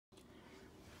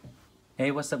Hey,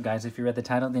 what's up, guys? If you read the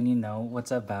title, then you know what's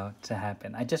about to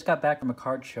happen. I just got back from a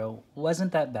card show.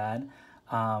 Wasn't that bad.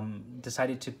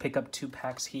 Decided to pick up 2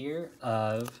 packs here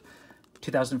of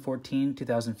 2014,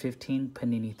 2015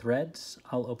 Panini Threads.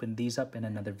 I'll open these up in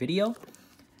another video.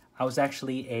 I was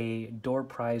actually a door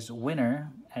prize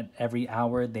winner. At every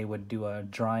hour, they would do a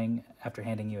drawing after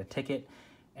handing you a ticket.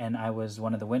 And I was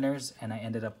one of the winners, and I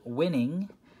ended up winning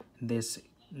this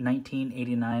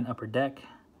 1989 Upper Deck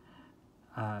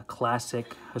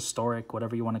classic, historic,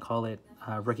 whatever you want to call it,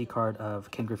 rookie card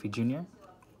of Ken Griffey Jr.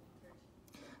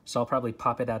 So I'll probably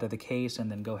pop it out of the case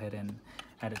and then go ahead and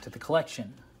add it to the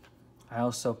collection. I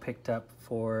also picked up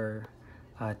for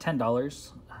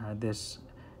 $10 this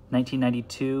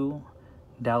 1992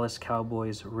 Dallas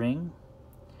Cowboys ring,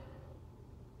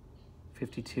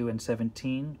 52 and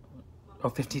 17, or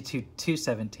 52 to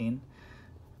 17.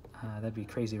 That'd be a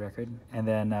crazy record. And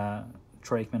then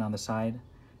Troy Aikman on the side.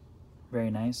 Very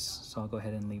nice. So I'll go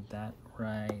ahead and leave that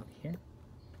right here.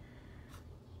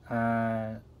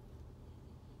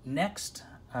 Next,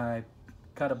 I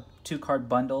got a 2-card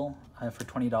bundle for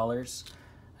 $20.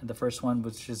 And the first one,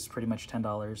 which is pretty much $10.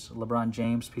 LeBron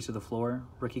James, Piece of the Floor,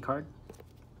 rookie card.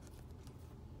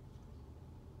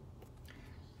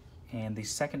 And the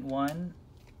second one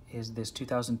is this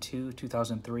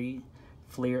 2002-2003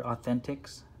 Fleer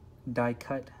Authentics die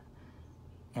cut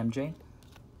MJ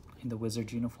in the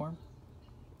Wizards uniform.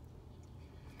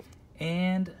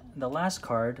 And the last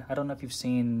card, I don't know if you've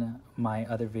seen my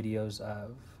other videos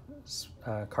of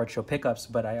card show pickups,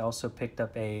 but I also picked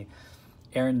up a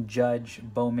Aaron Judge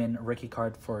Bowman rookie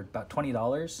card for about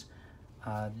 $20.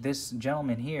 This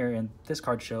gentleman here in this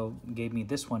card show gave me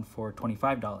this one for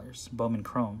 $25, Bowman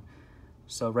Chrome.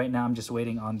 So right now I'm just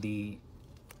waiting on the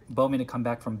Bowman to come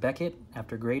back from Beckett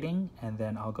after grading, and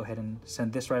then I'll go ahead and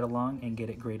send this right along and get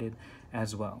it graded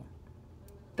as well.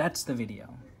 That's the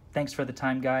video. Thanks for the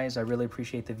time, guys. I really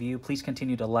appreciate the view. Please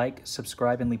continue to like,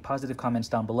 subscribe, and leave positive comments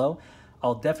down below.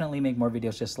 I'll definitely make more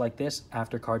videos just like this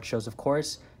after card shows, of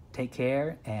course. Take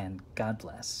care, and God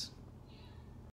bless.